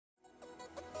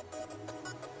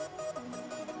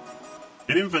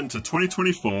In Inventor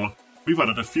 2024, we've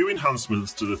added a few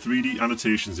enhancements to the 3D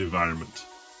annotations environment.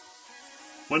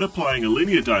 When applying a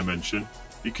linear dimension,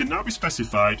 it can now be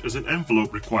specified as an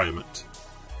envelope requirement.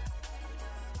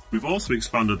 We've also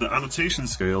expanded the annotation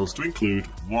scales to include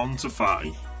 1 to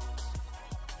 5.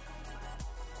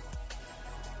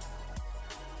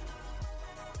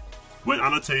 When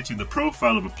annotating the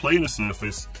profile of a planar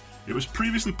surface, it was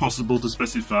previously possible to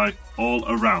specify all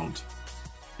around.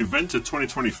 Inventor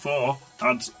 2024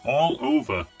 adds all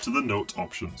over to the note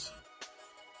options.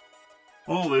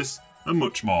 All this and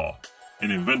much more in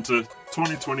Inventor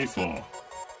 2024.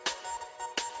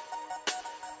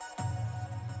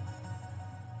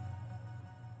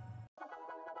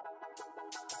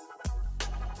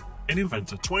 In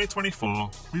Inventor 2024,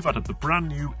 we've added the brand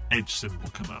new Edge symbol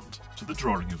command to the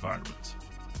drawing environment.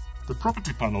 The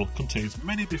property panel contains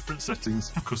many different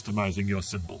settings for customizing your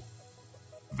symbol.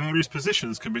 Various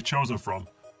positions can be chosen from,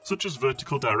 such as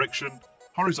vertical direction,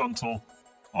 horizontal,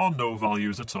 or no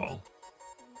values at all.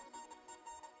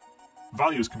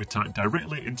 Values can be typed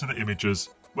directly into the images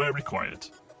where required.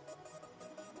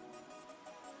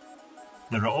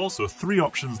 There are also 3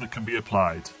 options that can be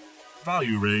applied: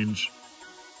 value range,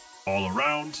 all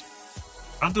around,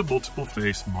 and a multiple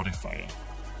face modifier.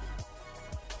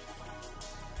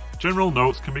 General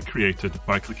notes can be created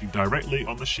by clicking directly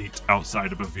on the sheet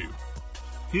outside of a view.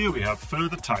 Here we have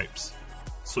further types,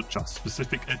 such as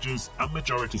specific edges and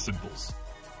majority symbols,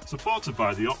 supported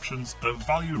by the options of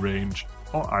value range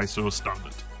or ISO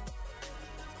standard.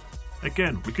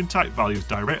 Again, we can type values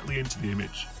directly into the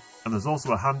image, and there's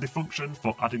also a handy function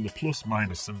for adding the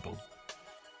plus-minus symbol.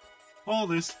 All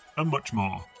this and much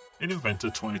more in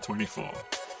Inventor 2024.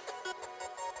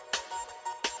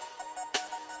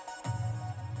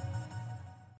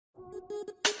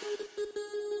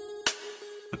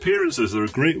 Appearances are a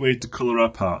great way to colour our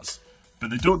parts,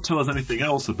 but they don't tell us anything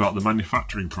else about the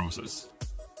manufacturing process.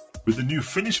 With the new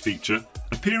Finish feature,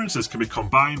 appearances can be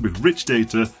combined with rich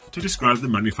data to describe the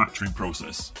manufacturing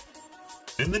process.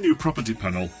 In the new property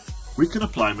panel, we can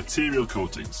apply material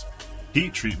coatings,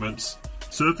 heat treatments,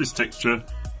 surface texture,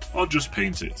 or just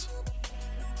paint it.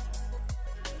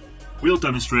 We'll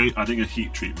demonstrate adding a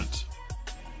heat treatment.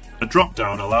 A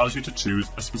drop-down allows you to choose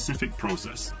a specific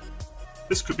process.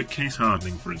 This could be case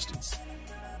hardening, for instance,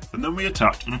 and then we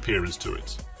attach an appearance to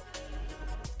it.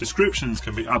 Descriptions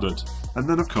can be added, and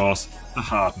then of course the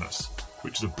hardness,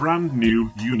 which is a brand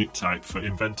new unit type for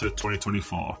Inventor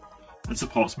 2024 and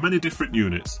supports many different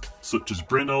units such as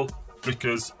Brinell,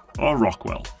 Vickers or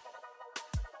Rockwell.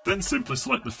 Then simply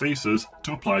select the faces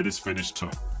to apply this finish to.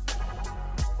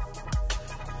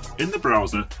 In the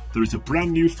browser, there is a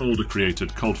brand new folder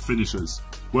created called Finishes,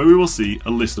 where we will see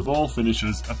a list of all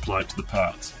finishes applied to the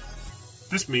part.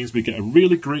 This means we get a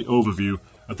really great overview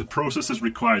of the processes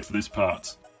required for this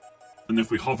part. And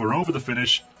if we hover over the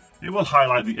finish, it will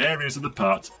highlight the areas of the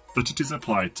part that it is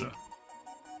applied to.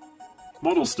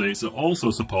 Model states are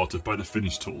also supported by the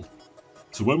Finish tool.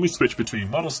 So when we switch between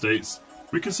model states,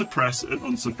 we can suppress and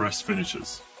unsuppress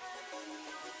finishes.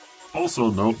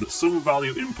 Also note that some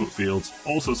value input fields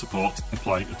also support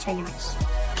applying a tolerance.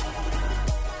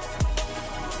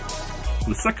 For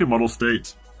the second model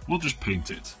state, we'll just paint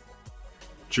it.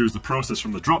 Choose the process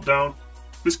from the drop-down.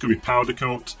 This could be powder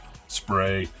coat,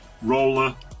 spray,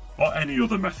 roller, or any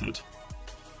other method.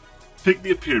 Pick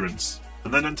the appearance,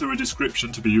 and then enter a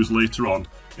description to be used later on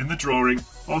in the drawing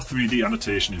or 3D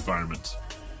annotation environment.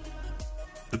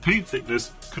 The paint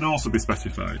thickness can also be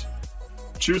specified.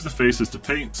 Choose the faces to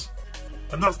paint,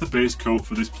 and that's the base coat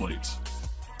for this plate.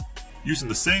 Using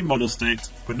the same model state,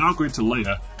 we're now going to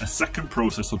layer a second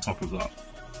process on top of that.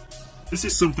 This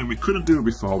is something we couldn't do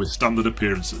before with standard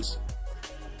appearances.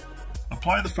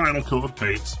 Apply the final coat of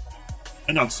paint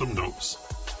and add some notes.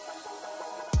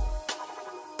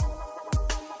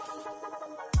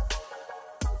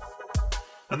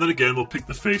 And then again we'll pick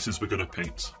the faces we're going to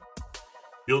paint.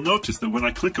 You'll notice that when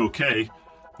I click OK,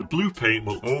 the blue paint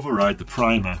will override the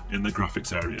primer in the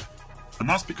graphics area. And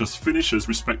that's because finishes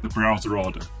respect the browser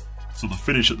order, so the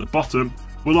finish at the bottom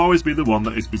will always be the one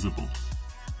that is visible.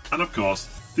 And of course,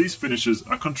 these finishes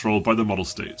are controlled by the model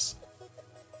states.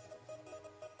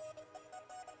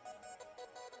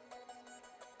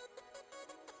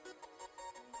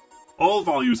 All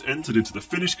values entered into the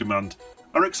Finish command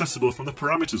are accessible from the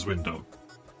Parameters window,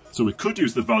 so we could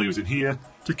use the values in here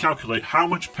to calculate how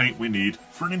much paint we need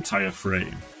for an entire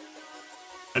frame.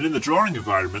 And in the drawing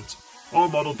environment, or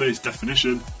model-based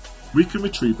definition, we can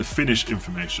retrieve the Finish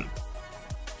information.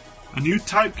 A new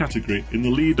type category in the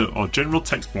leader or general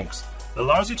text box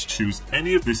allows you to choose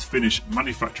any of this Finish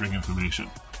manufacturing information.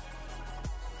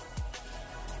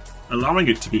 allowing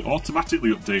it to be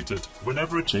automatically updated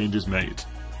whenever a change is made.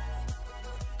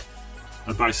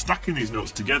 And by stacking these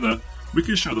notes together, we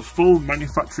can show the full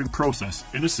manufacturing process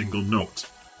in a single note,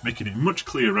 making it much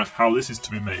clearer how this is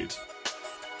to be made.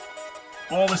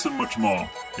 All this and much more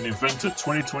in Inventor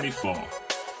 2024.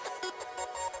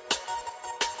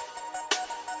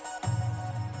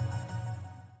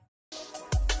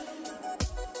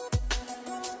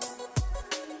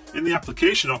 In the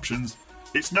application options,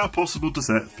 it's now possible to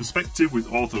set perspective with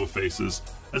ortho faces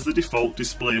as the default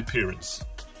display appearance.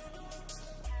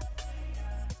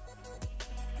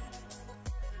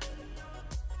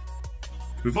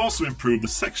 We've also improved the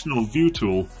sectional view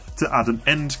tool to add an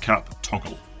end cap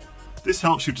toggle. This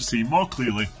helps you to see more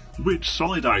clearly which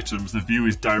solid items the view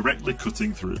is directly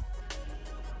cutting through.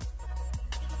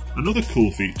 Another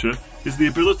cool feature is the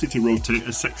ability to rotate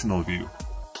a sectional view.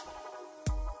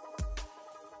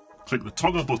 Click the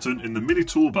toggle button in the mini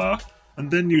toolbar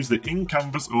and then use the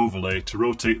in-canvas overlay to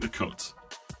rotate the cut.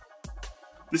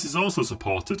 This is also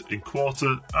supported in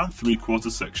 1/4 and 3/4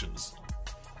 sections.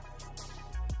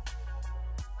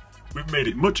 We've made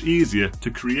it much easier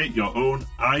to create your own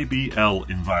IBL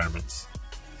environments.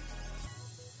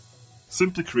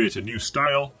 Simply create a new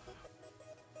style,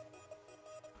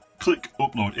 click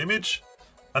Upload Image,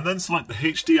 and then select the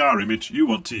HDR image you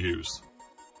want to use.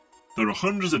 There are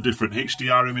hundreds of different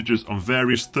HDR images on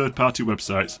various third-party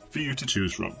websites for you to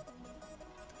choose from.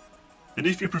 And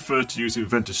if you prefer to use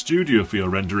Inventor Studio for your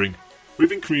rendering,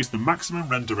 we've increased the maximum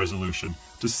render resolution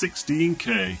to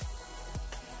 16K.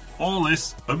 All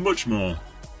this and much more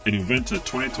in Inventor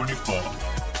 2024.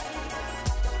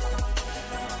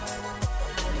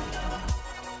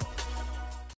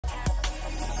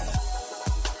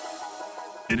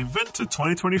 In Inventor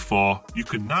 2024, you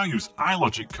can now use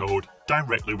iLogic code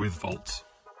directly with Vault.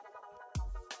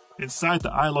 Inside the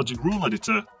iLogic rule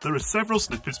editor, there are several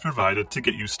snippets provided to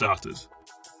get you started,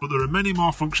 but there are many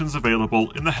more functions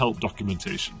available in the help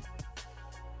documentation.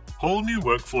 Whole new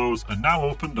workflows are now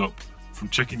opened up, from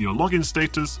checking your login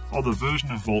status or the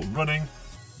version of Vault running,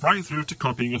 right through to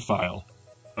copying a file,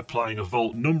 applying a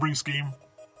Vault numbering scheme,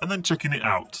 and then checking it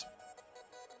out.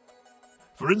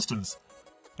 For instance,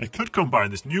 I could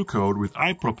combine this new code with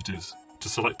iProperties to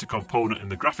select a component in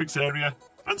the graphics area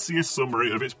and see a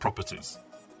summary of its properties.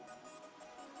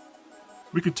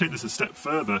 We could take this a step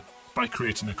further by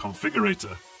creating a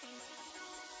configurator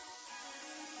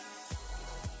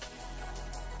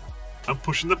and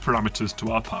pushing the parameters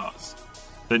to our parts.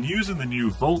 Then using the new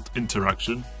Vault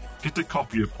interaction, get a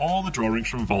copy of all the drawings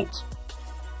from Vault,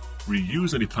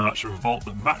 reuse any parts from Vault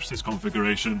that match this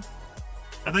configuration,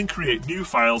 and then create new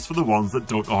files for the ones that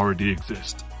don't already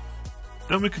exist.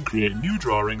 Then we can create new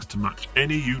drawings to match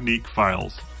any unique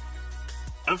files.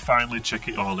 And finally check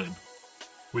it all in.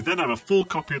 We then have a full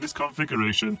copy of this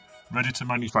configuration ready to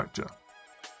manufacture.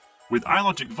 With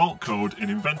iLogic Vault code in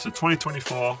Inventor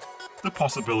 2024, the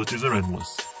possibilities are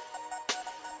endless.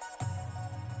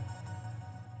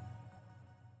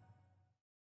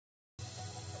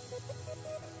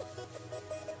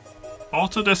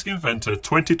 Autodesk Inventor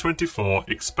 2024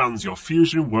 expands your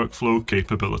Fusion workflow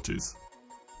capabilities.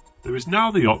 There is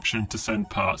now the option to send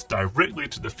parts directly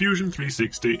to the Fusion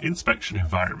 360 inspection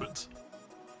environment.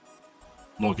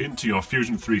 Log into your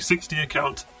Fusion 360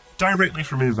 account directly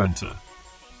from Inventor.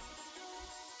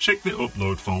 Check the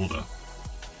Upload folder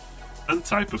and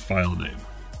type a file name.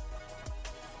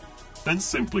 Then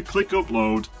simply click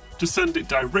Upload to send it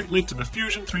directly to the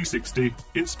Fusion 360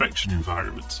 inspection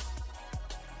environment.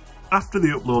 After the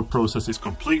upload process is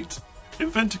complete,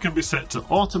 Inventor can be set to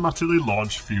automatically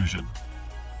launch Fusion,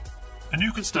 and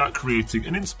you can start creating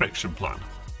an inspection plan.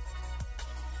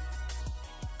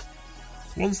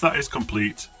 Once that is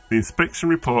complete, the inspection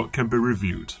report can be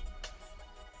reviewed.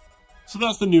 So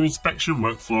that's the new inspection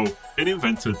workflow in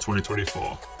Inventor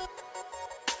 2024.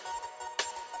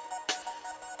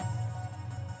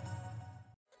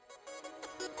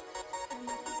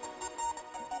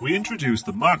 We introduced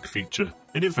the Mark feature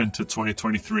in Inventor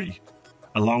 2023,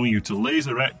 allowing you to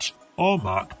laser etch or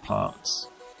mark parts.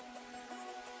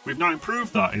 We've now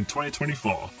improved that in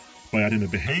 2024 by adding a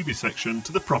behaviour section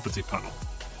to the property panel.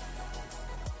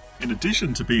 In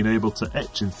addition to being able to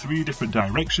etch in 3 different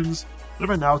directions, there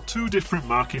are now 2 different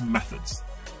marking methods.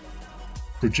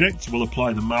 Project will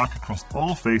apply the mark across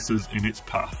all faces in its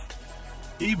path,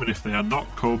 even if they are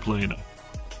not coplanar.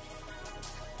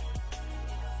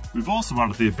 We've also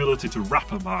added the ability to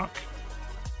wrap a mark.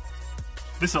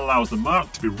 This allows the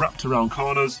mark to be wrapped around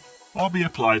corners or be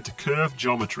applied to curved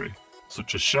geometry,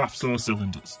 such as shafts or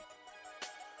cylinders.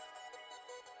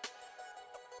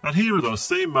 And here are those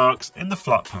same marks in the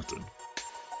flat pattern.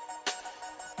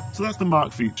 So So that's the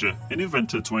mark feature in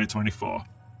Inventor 2024.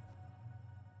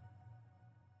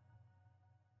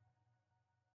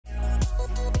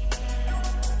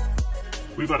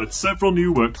 We've added several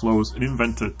new workflows in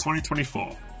Inventor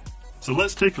 2024. So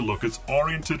let's take a look at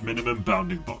Oriented Minimum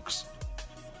Bounding Box.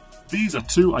 These are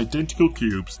two identical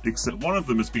cubes, except one of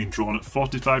them has been drawn at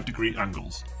 45-degree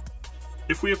angles.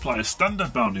 If we apply a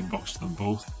standard bounding box to them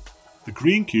both, the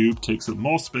green cube takes up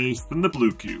more space than the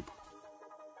blue cube.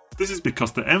 This is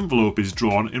because the envelope is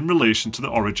drawn in relation to the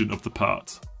origin of the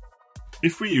part.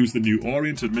 If we use the new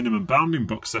Oriented Minimum Bounding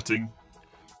Box setting,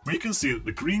 we can see that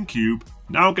the green cube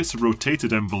now gets a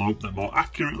rotated envelope that more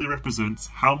accurately represents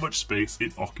how much space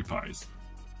it occupies.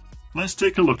 Let's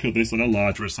take a look at this on a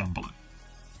larger assembly.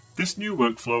 This new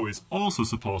workflow is also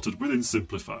supported within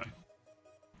Simplify.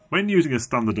 When using a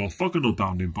standard orthogonal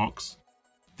bounding box,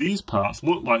 these parts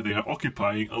look like they are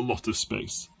occupying a lot of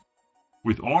space.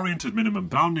 With Oriented Minimum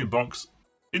Bounding Box,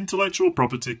 intellectual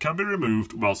property can be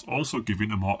removed whilst also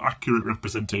giving a more accurate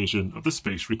representation of the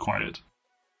space required.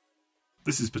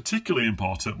 This is particularly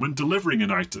important when delivering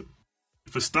an item.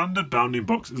 If a standard bounding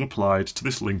box is applied to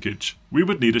this linkage, we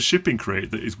would need a shipping crate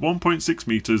that is 1.6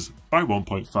 meters by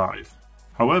 1.5.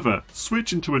 However,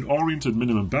 switching to an Oriented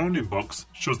Minimum Bounding Box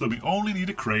shows that we only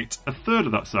need a crate a third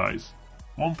of that size,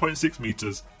 1.6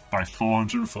 meters by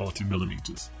 440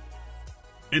 millimeters.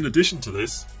 In addition to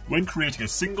this, when creating a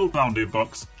single bounding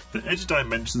box, the edge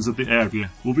dimensions of the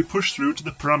area will be pushed through to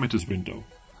the parameters window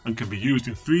and can be used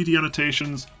in 3D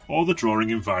annotations or the drawing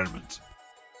environment.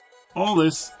 All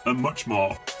this and much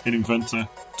more in Inventor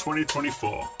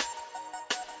 2024.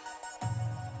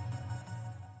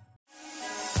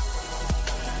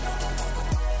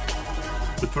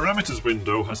 The parameters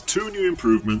window has two new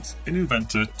improvements in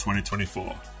Inventor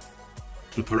 2024.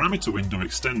 The parameter window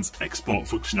extends export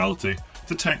functionality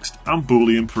to text and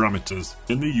Boolean parameters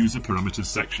in the user parameters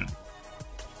section.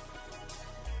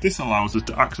 This allows us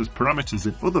to access parameters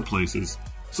in other places,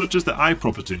 such as the eye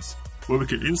properties, where we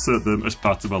can insert them as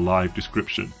part of a live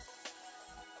description,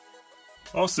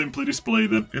 or simply display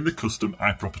them in the Custom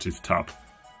Eye Properties tab.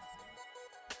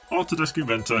 Autodesk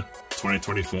Inventor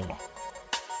 2024.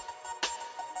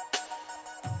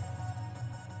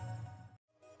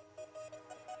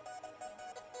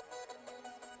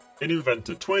 In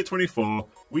Inventor 2024,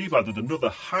 we've added another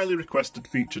highly requested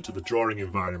feature to the drawing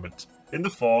environment in the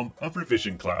form of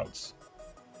revision clouds.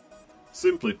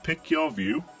 Simply pick your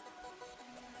view,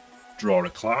 draw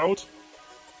a cloud,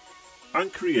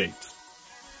 and create.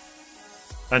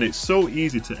 And it's so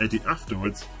easy to edit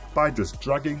afterwards by just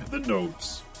dragging the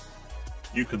nodes.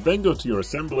 You can then go to your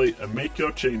assembly and make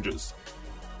your changes,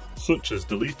 such as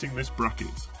deleting this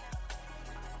bracket.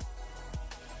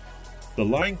 The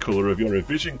line colour of your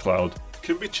revision cloud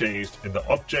can be changed in the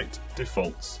Object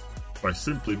Defaults by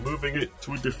simply moving it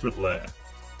to a different layer.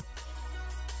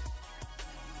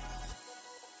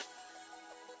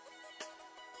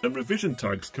 And revision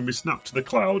tags can be snapped to the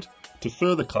cloud to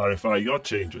further clarify your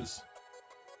changes.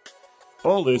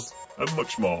 All this and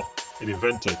much more in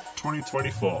Inventor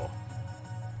 2024.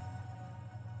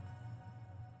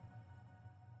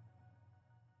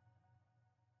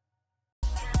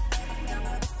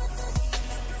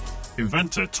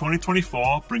 Inventor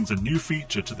 2024 brings a new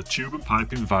feature to the tube and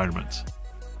pipe environment.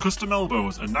 Custom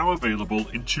elbows are now available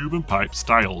in tube and pipe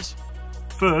styles.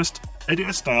 First, edit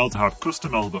a style to have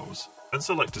custom elbows, and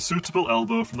select a suitable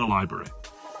elbow from the library.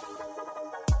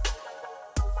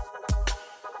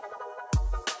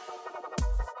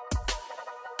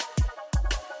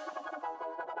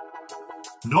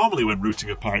 Normally when routing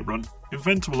a pipe run,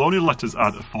 Inventor will only let us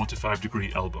add a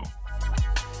 45-degree elbow.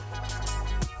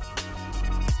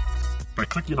 By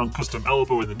clicking on Custom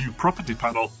Elbow in the new Property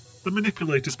panel, the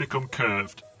manipulators become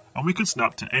curved, and we can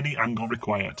snap to any angle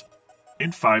required,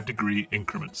 in 5-degree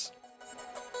increments.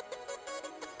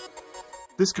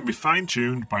 This can be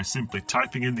fine-tuned by simply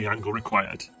typing in the angle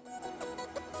required.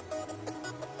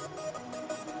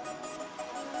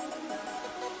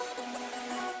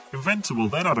 Inventor will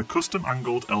then add a custom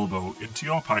angled elbow into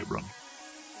your pipe run.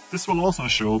 This will also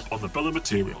show up on the bill of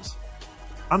materials,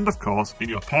 and of course in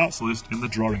your parts list in the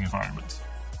drawing environment,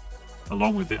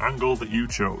 along with the angle that you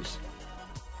chose.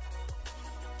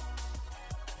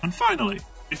 And finally,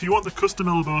 if you want the custom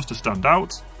elbows to stand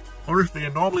out, or if they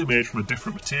are normally made from a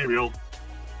different material,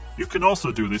 you can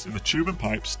also do this in the tube and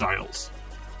pipe styles.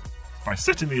 By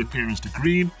setting the appearance to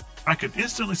green, I can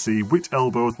instantly see which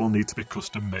elbows will need to be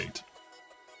custom made.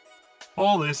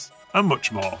 All this and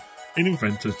much more in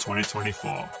Inventor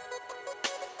 2024.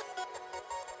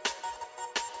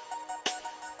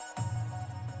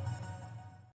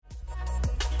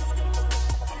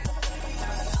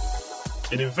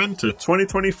 In Inventor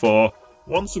 2024,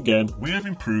 once again we have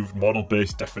improved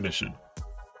model-based definition.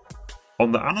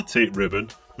 On the Annotate ribbon,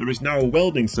 there is now a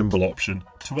welding symbol option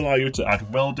to allow you to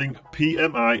add welding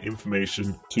PMI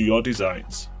information to your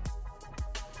designs.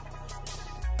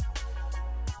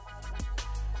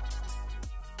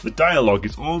 The dialog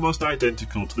is almost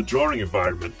identical to the drawing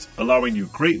environment, allowing you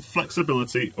great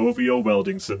flexibility over your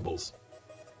welding symbols.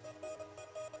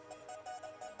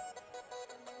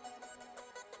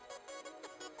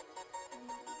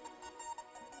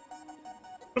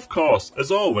 Of course,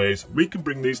 as always, we can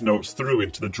bring these notes through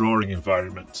into the drawing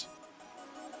environment.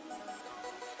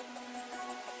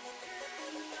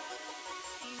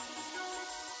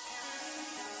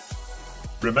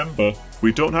 Remember,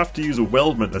 we don't have to use a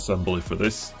weldment assembly for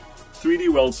this. 3D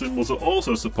weld symbols are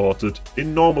also supported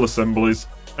in normal assemblies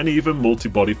and even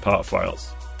multi-body part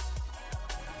files.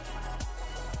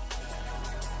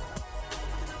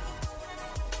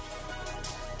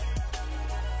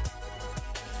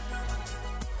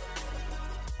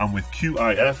 And with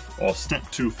QIF or Step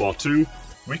 242,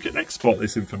 we can export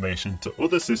this information to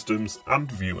other systems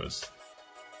and viewers.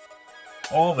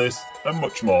 All this and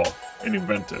much more in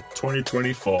Inventor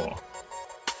 2024.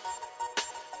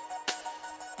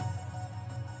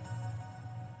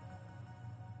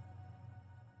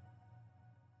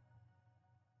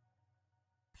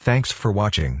 Thanks for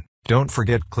watching. Don't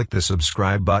forget click the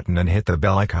subscribe button and hit the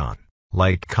bell icon.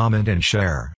 Like, comment and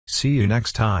share. See you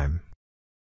next time.